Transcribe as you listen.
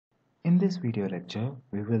In this video lecture,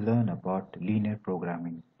 we will learn about linear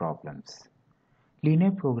programming problems. Linear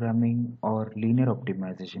programming or linear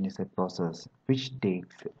optimization is a process which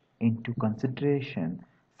takes into consideration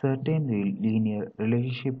certain linear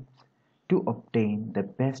relationships to obtain the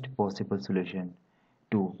best possible solution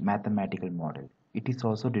to mathematical model. It is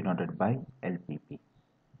also denoted by LPP.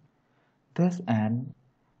 Thus, an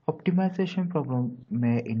optimization problem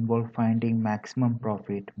may involve finding maximum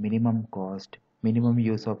profit, minimum cost, minimum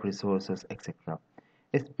use of resources, etc.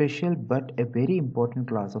 A special but a very important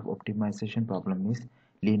class of optimization problem is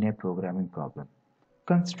linear programming problem.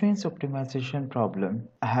 Constraints optimization problem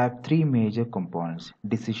have three major components: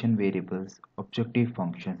 decision variables, objective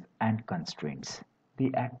functions, and constraints.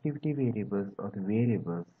 The activity variables or the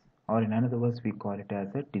variables, or in other words we call it as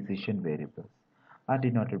a decision variables, are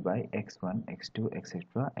denoted by x1, x2,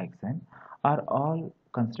 etc., xn, are all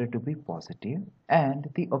considered to be positive, and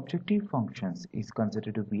the objective functions is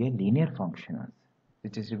considered to be a linear function,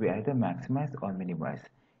 which is to be either maximized or minimized,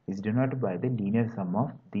 is denoted by the linear sum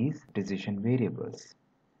of these decision variables.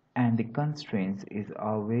 And the constraints is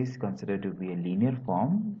always considered to be a linear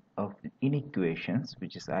form of inequations,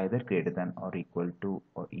 which is either greater than or equal to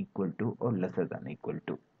or lesser than equal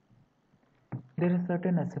to. There are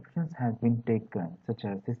certain assumptions have been taken, such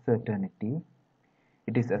as the certainty.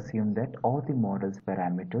 It is assumed that all the model's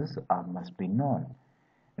parameters must be known.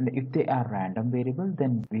 And if they are random variable,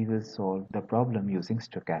 then we will solve the problem using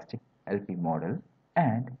stochastic LP model.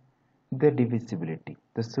 And the divisibility.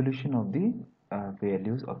 The solution of the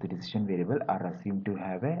values of the decision variable are assumed to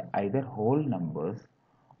have either whole numbers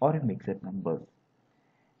or a mixed numbers.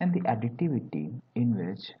 And the additivity, in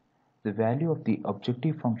which the value of the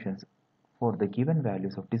objective functions for the given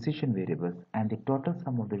values of decision variables and the total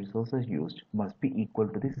sum of the resources used must be equal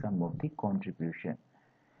to the sum of the contribution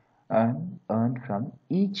earned from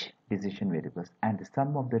each decision variables and the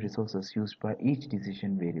sum of the resources used by each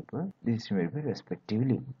decision variable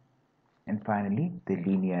respectively. And finally, the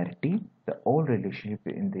linearity. The whole relationship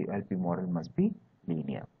in the LP model must be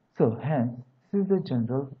linear. So hence, this is the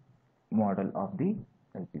general model of the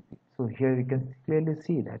LPP. So here we can clearly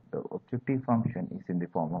see that the objective function is in the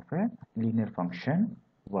form of a linear function,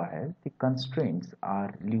 while the constraints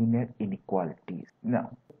are linear inequalities.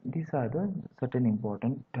 Now, these are the certain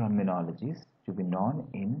important terminologies to be known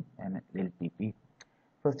in an LPP.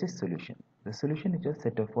 First is solution. The solution is a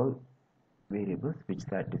set of all variables which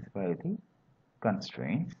satisfy the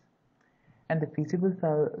constraints, and the feasible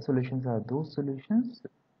solutions are those solutions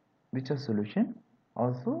which are solution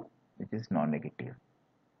also which is non-negative.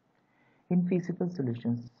 Infeasible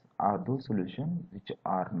solutions are those solutions which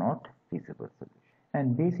are not feasible solutions.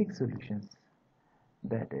 And basic solutions,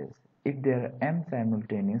 that is, if there are m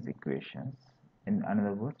simultaneous equations, in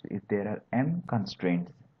other words, if there are m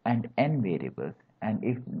constraints and n variables, and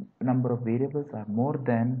if number of variables are more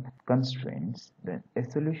than constraints, then a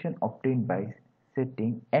solution obtained by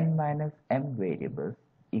setting n minus m variables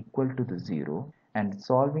equal to the 0 and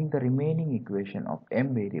solving the remaining equation of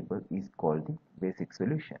m variable is called the basic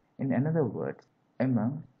solution. In other words,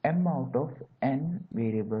 among m out of n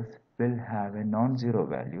variables will have a non-zero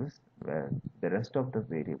values, where the rest of the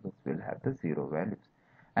variables will have the zero values,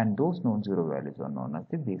 and those non-zero values are known as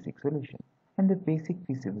the basic solution. And the basic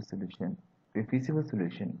feasible solution, a feasible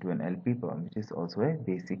solution to an LP problem, which is also a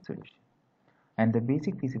basic solution. And the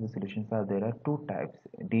basic feasible solutions are, there are two types,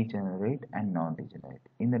 degenerate and non-degenerate.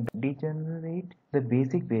 In the degenerate, the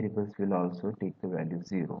basic variables will also take the value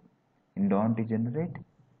 0. In non-degenerate,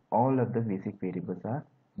 all of the basic variables are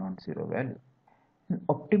non-zero value.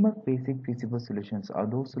 Optimal basic feasible solutions are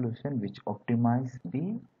those solutions which optimize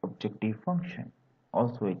the objective function.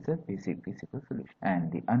 Also, it's a basic feasible solution.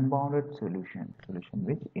 And the unbounded solution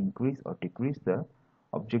which increase or decrease the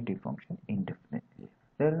objective function indefinitely.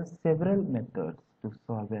 There are several methods to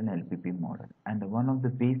solve an LPP model, and one of the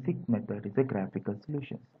basic method is a graphical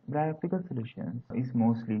solution. Graphical solution is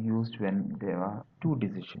mostly used when there are two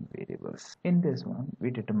decision variables. In this one,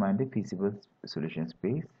 we determine the feasible solution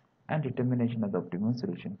space and determination of the optimal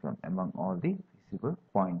solution from among all the feasible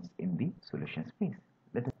points in the solution space.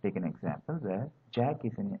 Let us take an example where Jack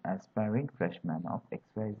is an aspiring freshman of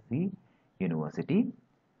XYZ University.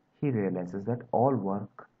 He realizes that all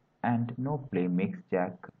work and no play makes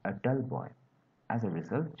Jack a dull boy. As a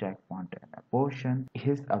result, Jack wants to apportion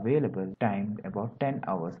his available time about 10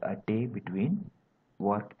 hours a day between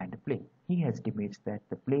work and play. He estimates that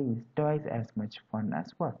the play is twice as much fun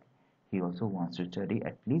as work. He also wants to study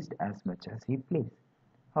at least as much as he plays.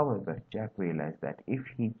 However, Jack realized that if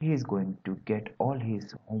he is going to get all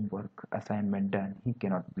his homework assignment done, he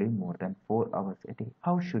cannot play more than 4 hours a day.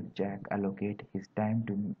 How should Jack allocate his time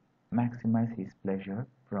to maximize his pleasure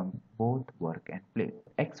from both work and play.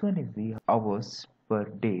 X1 is the hours per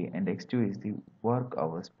day and X2 is the work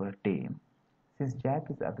hours per day. Since Jack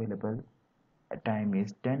is available, time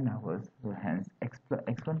is 10 hours, so hence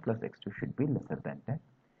X1 plus X2 should be lesser than 10.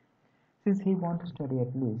 Since he wants to study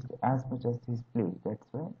at least as much as he's played, that's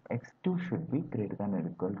why X2 should be greater than or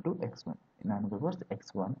equal to X1. In other words,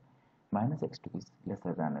 X1 minus X2 is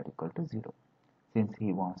lesser than or equal to 0. Since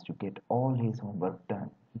he wants to get all his homework done,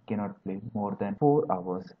 he cannot play more than 4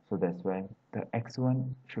 hours, so that's why the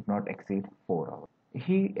X1 should not exceed 4 hours.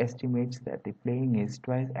 He estimates that the playing is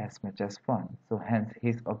twice as much as fun, so hence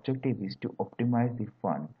his objective is to optimize the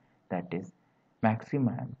fun, that is,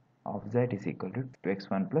 maximum of z is equal to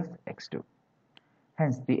x1 plus x2.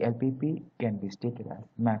 Hence, the LPP can be stated as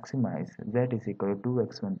maximize z is equal to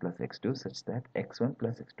 2x1 plus x2 such that x1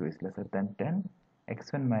 plus x2 is lesser than 10,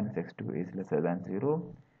 x1 minus x2 is lesser than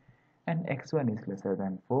 0, and x1 is lesser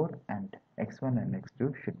than 4, and x1 and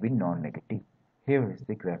x2 should be non-negative. Here is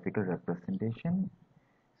the graphical representation.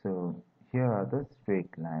 So here are the straight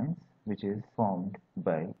lines which is formed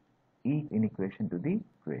by each inequation to the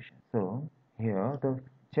equation. So here the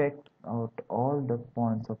check out all the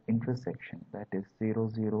points of intersection, that is 0,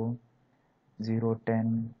 0, 0,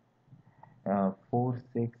 10, 4,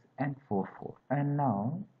 6 and 4, 4. And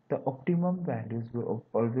now the optimum values will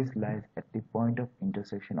always lies at the point of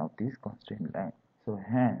intersection of these constraint lines. So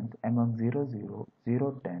hence among 0, 0,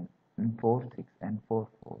 0, 10 and 4, 6 and 4,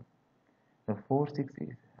 4, the 4, 6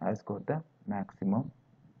 has got the maximum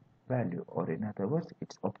value, or in other words,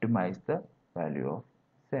 it's optimized the value of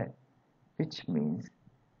z, which means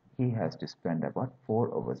he has to spend about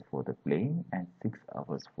 4 hours for the playing and 6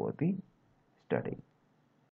 hours for the study.